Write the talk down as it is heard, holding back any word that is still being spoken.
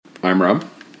I'm Rob.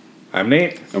 I'm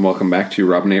Nate. And welcome back to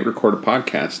Rob and Nate Record a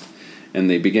Podcast. In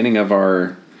the beginning of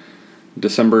our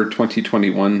December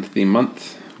 2021 theme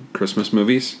month, Christmas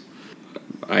movies,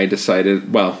 I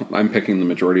decided, I'm picking the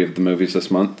majority of the movies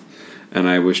this month, and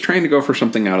I was trying to go for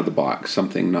something out of the box,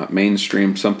 something not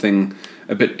mainstream, something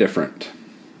a bit different.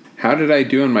 How did I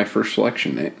do in my first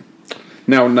selection, Nate?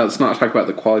 Now, let's not talk about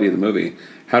the quality of the movie.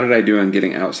 How did I do in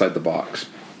getting outside the box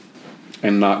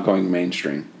and not going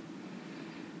mainstream?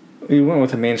 You went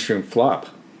with a mainstream flop.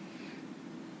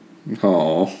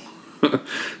 Oh.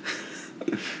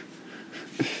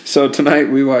 So tonight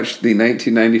we watched the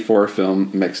 1994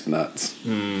 film Mixed Nuts.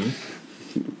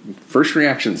 First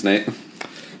reactions, Nate.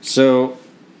 So,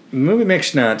 the movie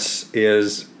Mixed Nuts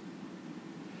is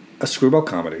a screwball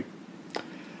comedy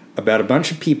about a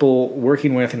bunch of people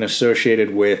working with and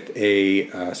associated with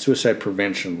a suicide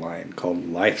prevention line called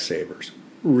Lifesavers.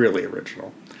 Really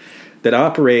original. That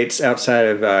operates outside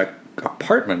of an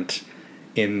apartment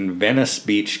in Venice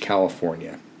Beach,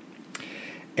 California.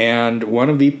 And one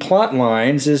of the plot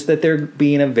lines is that they're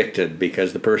being evicted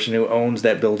because the person who owns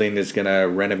that building is going to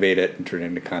renovate it and turn it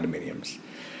into condominiums.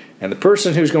 And the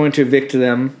person who's going to evict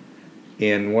them,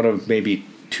 in one of maybe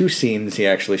two scenes he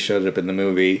actually shows up in the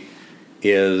movie,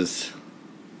 is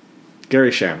Gary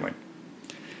Shandling.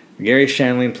 Gary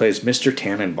Shandling plays Mr.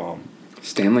 Tannenbaum.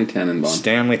 Stanley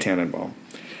Tannenbaum.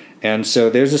 And so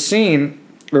there's a scene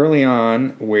early on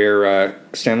where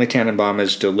Stanley Tannenbaum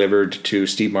is delivered to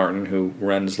Steve Martin, who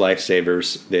runs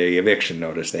Lifesavers, the eviction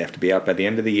notice. They have to be out by the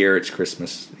end of the year. It's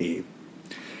Christmas Eve.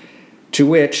 To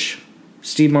which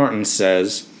Steve Martin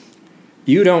says,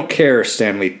 "You don't care,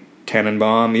 Stanley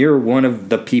Tannenbaum. You're one of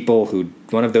those people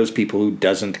who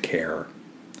doesn't care.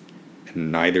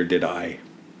 And neither did I."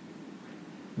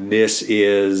 This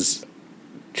is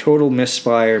total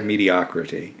misfire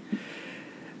mediocrity.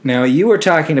 Now, you were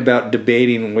talking about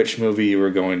debating which movie you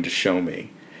were going to show me.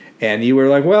 And you were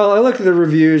like, I looked at the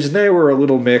reviews and they were a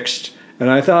little mixed. And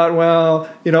I thought,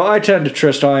 I tend to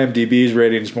trust IMDb's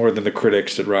ratings more than the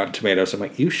critics at Rotten Tomatoes. I'm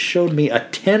like, you showed me a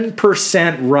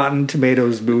 10% Rotten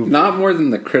Tomatoes movie. Not more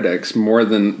than the critics, more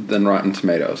than Rotten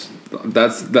Tomatoes.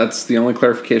 That's the only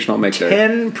clarification I'll make there.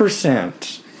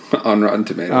 10%. On Rotten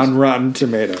Tomatoes. On Rotten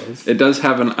Tomatoes. It does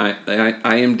have an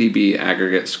IMDb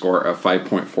aggregate score of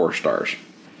 5.4 stars.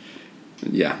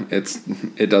 Yeah,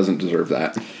 it doesn't deserve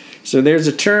that. So there's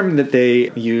a term that they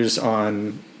use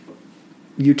on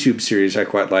YouTube series I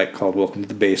quite like called Welcome to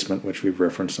the Basement, which we've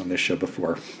referenced on this show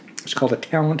before. It's called a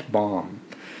talent bomb.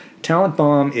 Talent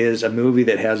bomb is a movie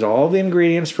that has all the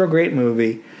ingredients for a great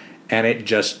movie, and it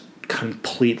just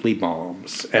completely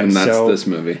bombs. And that's so this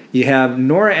movie. You have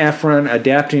Nora Ephron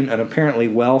adapting an apparently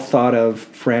well thought of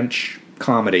French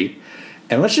comedy.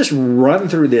 And let's just run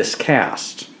through this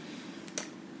cast.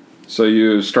 So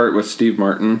you start with Steve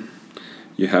Martin.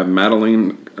 You have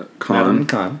Madeline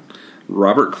Kahn.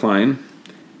 Robert Klein.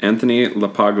 Anthony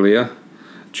LaPaglia.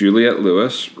 Juliette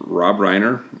Lewis. Rob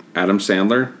Reiner. Adam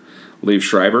Sandler. Liev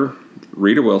Schreiber.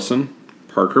 Rita Wilson.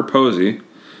 Parker Posey.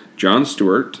 Jon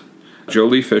Stewart.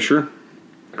 Jolie Fisher.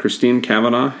 Christine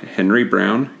Cavanaugh. Henry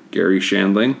Brown. Gary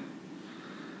Shandling.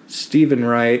 Stephen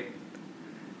Wright.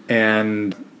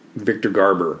 And Victor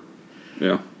Garber.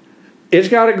 Yeah. It's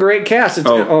got a great cast.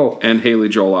 And Haley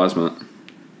Joel Osment,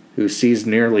 who sees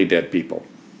nearly dead people.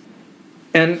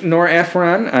 And Nora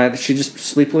Ephron, she just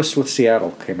Sleepless with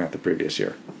Seattle came out the previous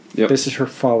year. Yep. This is her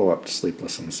follow-up to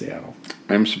Sleepless in Seattle.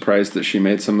 I'm surprised that she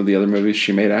made some of the other movies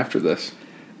she made after this.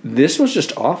 This was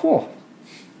just awful.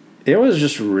 It was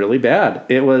just really bad.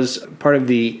 It was part of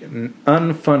the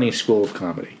unfunny school of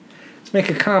comedy. Let's make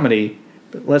a comedy,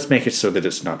 but let's make it so that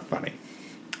it's not funny.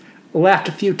 Laughed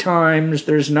a few times.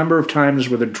 There's a number of times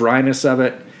where the dryness of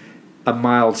it, a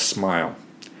mild smile.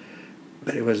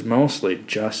 But it was mostly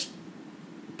just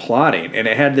plotting. And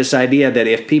it had this idea that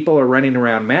if people are running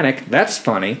around manic, that's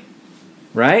funny.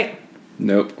 Right?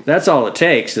 Nope. That's all it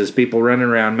takes is people running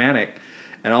around manic.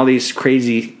 And all these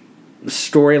crazy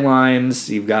storylines.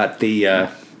 You've got the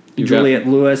Juliette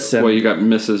Lewis. And you got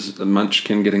Mrs.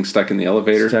 Munchkin getting stuck in the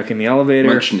elevator.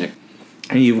 Munchnick.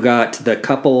 And you've got the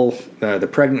couple, the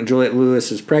pregnant Juliette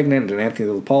Lewis is pregnant, and Anthony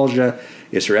LaPaglia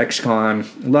is her ex-con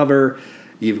lover.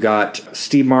 You've got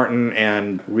Steve Martin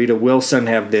and Rita Wilson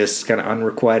have this kind of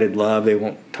unrequited love. They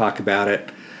won't talk about it.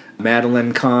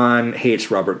 Madeline Kahn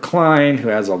hates Robert Klein, who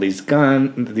has all these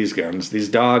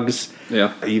dogs.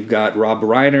 Yeah. You've got Rob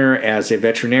Reiner as a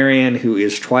veterinarian who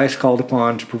is twice called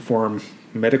upon to perform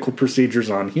medical procedures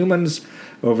on humans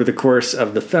over the course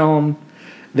of the film.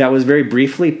 That was very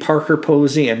briefly Parker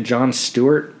Posey and Jon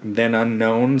Stewart, then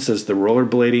unknowns as the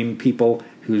rollerblading people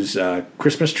whose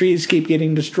Christmas trees keep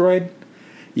getting destroyed.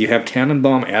 You have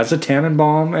Tannenbaum as a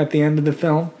Tannenbaum at the end of the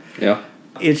film. Yeah.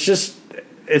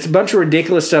 It's a bunch of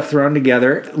ridiculous stuff thrown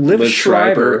together. Liv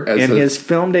Schreiber in his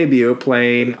film debut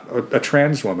playing a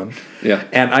trans woman. Yeah.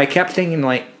 And I kept thinking,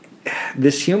 like,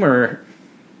 this humor,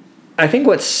 I think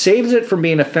what saves it from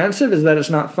being offensive is that it's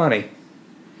not funny.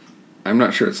 I'm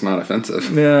not sure it's not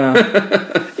offensive. Yeah.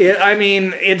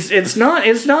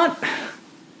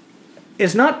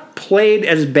 It's not played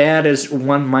as bad as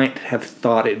one might have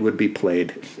thought it would be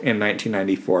played in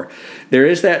 1994. There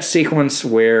is that sequence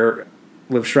where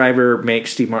Liv Schreiber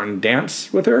makes Steve Martin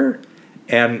dance with her,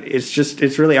 and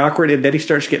it's really awkward, and then he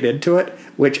starts getting into it,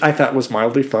 which I thought was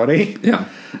mildly funny. Yeah.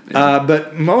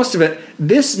 But most of it,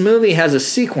 this movie has a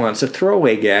sequence, a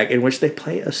throwaway gag, in which they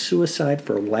play a Suicide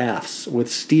for Laughs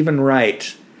with Stephen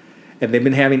Wright. And they've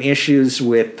been having issues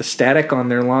with the static on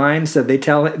their lines. So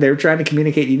they're trying to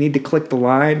communicate, you need to click the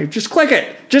line. Just click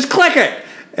it.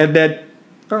 And then,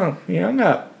 he hung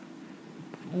up.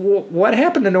 What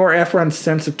happened to Nora Ephron's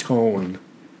sense of tone?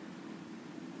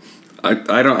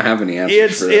 I don't have any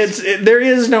answers for this. There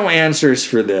is no answers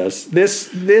for this.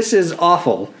 This is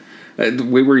awful.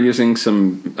 We were using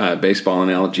some baseball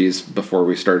analogies before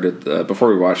we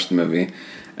watched the movie,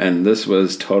 and this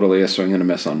was totally a swing and a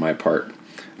miss on my part.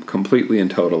 Completely and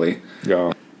totally.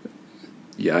 Yeah.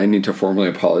 Yeah, I need to formally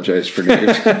apologize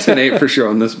to Nate for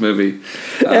showing this movie.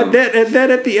 And then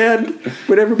at the end,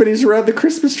 when everybody's around the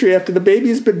Christmas tree after the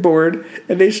baby's been born,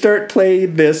 and they start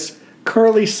playing this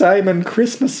Carly Simon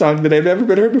Christmas song that I've never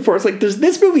been heard before. It's like, does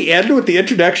this movie end with the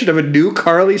introduction of a new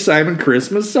Carly Simon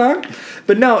Christmas song?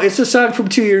 But no, it's a song from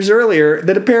 2 years earlier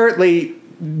that apparently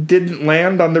didn't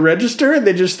land on the register, and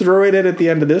they just throw it in at the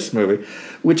end of this movie,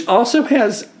 which also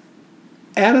has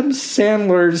Adam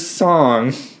Sandler's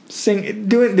song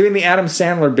doing the Adam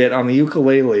Sandler bit on the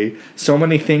ukulele, So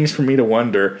Many Things for Me to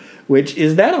Wonder, which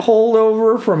is that a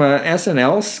holdover from an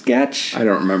SNL sketch? I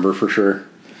don't remember for sure.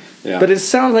 Yeah. But it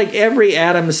sounds like every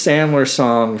Adam Sandler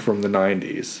song from the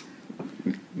 90s.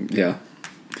 Yeah.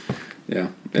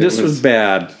 Yeah. This was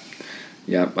bad.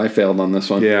 Yeah, I failed on this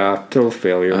one. Yeah, total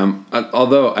failure.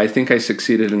 Although I think I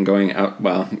succeeded in going out.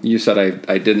 Well, you said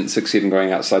I didn't succeed in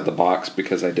going outside the box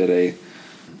because I did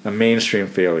a mainstream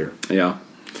failure. Yeah.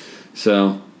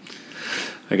 So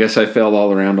I guess I failed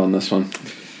all around on this one.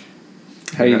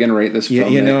 How are you going to rate this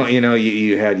film?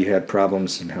 You had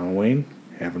problems in Halloween,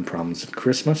 having problems at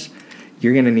Christmas.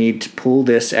 You're going to need to pull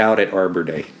this out at Arbor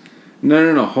Day.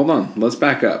 No. Hold on. Let's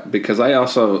back up because I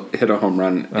also hit a home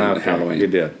run in Halloween. You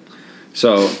did.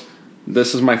 So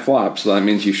this is my flop, so that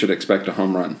means you should expect a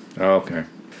home run. Oh, okay.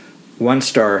 1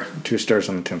 star, 2 stars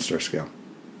on a 10-star scale.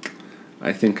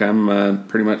 I think I'm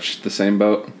pretty much the same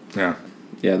boat. Yeah.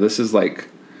 Yeah, this is like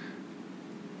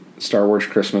Star Wars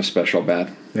Christmas special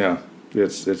bad. Yeah,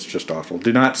 it's just awful.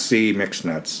 Do not see Mixed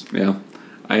Nuts. Yeah.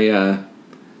 I'm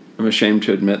ashamed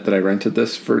to admit that I rented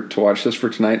this to watch this for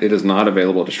tonight. It is not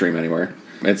available to stream anywhere.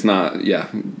 It's not,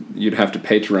 you'd have to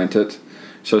pay to rent it.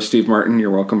 So Steve Martin,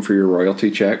 you're welcome for your royalty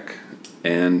check.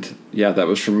 And yeah, that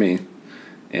was from me.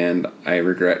 And I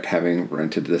regret having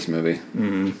rented this movie.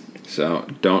 Mm-hmm. So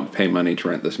don't pay money to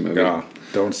rent this movie. Yeah,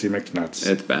 don't see Mixed Nuts.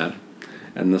 It's bad.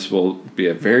 And this will be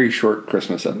a very short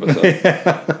Christmas episode.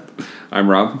 I'm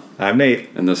Rob. I'm Nate.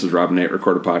 And this is Rob and Nate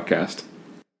Record a Podcast.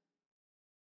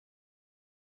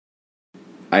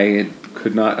 I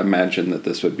could not imagine that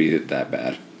this would be that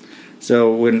bad.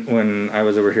 So when I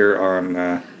was over here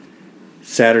on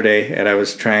Saturday and I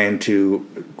was trying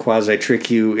to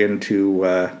quasi-trick you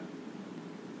into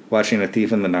watching A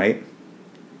Thief in the Night,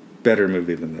 better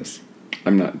movie than this.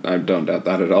 I don't doubt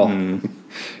that at all.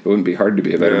 It wouldn't be hard to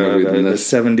be a better movie than this.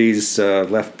 The 70s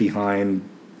Left Behind,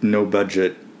 no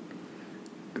budget,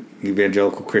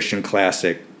 evangelical Christian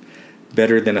classic,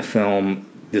 better than a film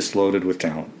this loaded with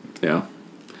talent. Yeah.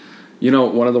 You know,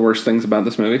 one of the worst things about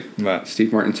this movie? What?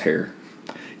 Steve Martin's hair.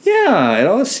 Yeah, it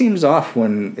always seems off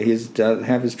when he's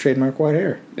have his trademark white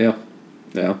hair. Yeah.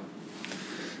 Yeah,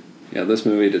 this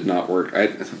movie did not work.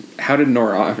 How did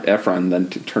Nora Ephron then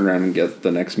turn around and get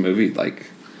the next movie?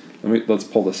 Let's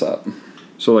pull this up.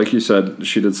 So like you said,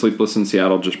 she did Sleepless in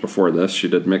Seattle just before this. She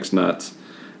did Mixed Nuts.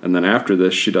 And then after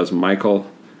this, she does Michael,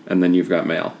 and then You've Got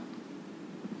Mail.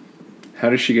 How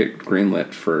does she get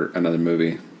greenlit for another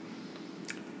movie?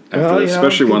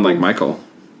 Especially one like Michael.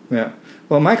 Yeah.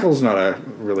 Well, Michael's not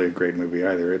really a great movie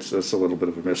either. It's a little bit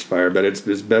of a misfire, but it's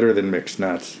better than Mixed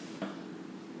Nuts.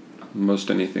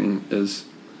 Most anything is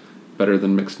better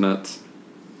than Mixed Nuts.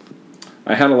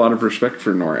 I had a lot of respect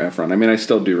for Nora Ephron. I mean, I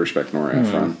still do respect Nora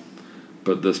Ephron.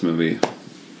 But this movie,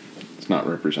 it's not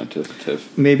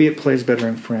representative. Maybe it plays better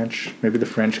in French. Maybe the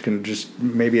French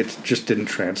maybe it just didn't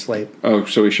translate. Oh,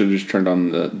 so we should have just turned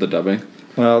on the dubbing?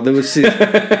 Well, there was... yeah,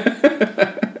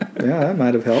 that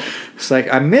might have helped. It's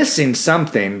like, I'm missing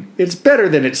something. It's better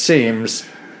than it seems.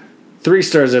 3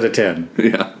 stars out of 10.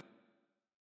 Yeah.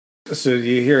 So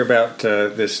you hear about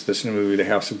this new movie, The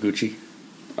House of Gucci?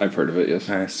 I've heard of it,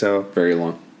 yes. So Very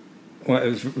long. Well,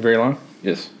 it's very long?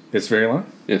 Yes. It's very long?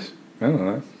 Yes. I don't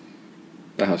know that.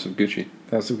 The House of Gucci.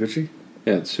 House of Gucci?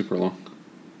 Yeah, it's super long.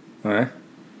 All right.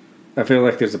 I feel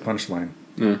like there's a punchline.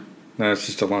 Yeah. No, it's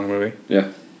just a long movie.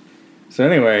 Yeah. So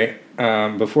anyway,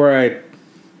 before I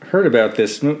heard about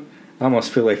this, I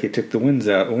almost feel like you took the wind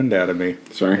out of me.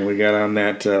 Sorry. When we got on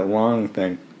that long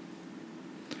thing.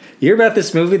 You hear about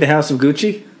this movie, The House of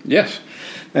Gucci? Yes.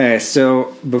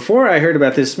 So before I heard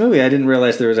about this movie, I didn't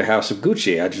realize there was a House of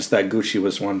Gucci. I just thought Gucci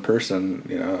was one person,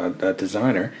 a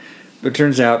designer. But it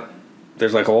turns out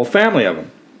there's like a whole family of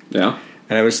them. Yeah.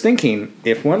 And I was thinking,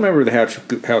 if one member of the House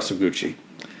of Gucci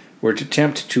were to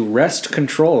attempt to wrest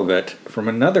control of it from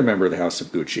another member of the House of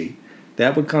Gucci,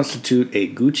 that would constitute a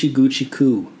Gucci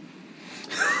coup.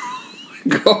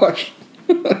 Gosh.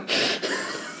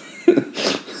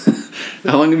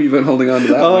 How long have you been holding on to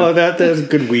that one? Oh, that was a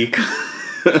good week.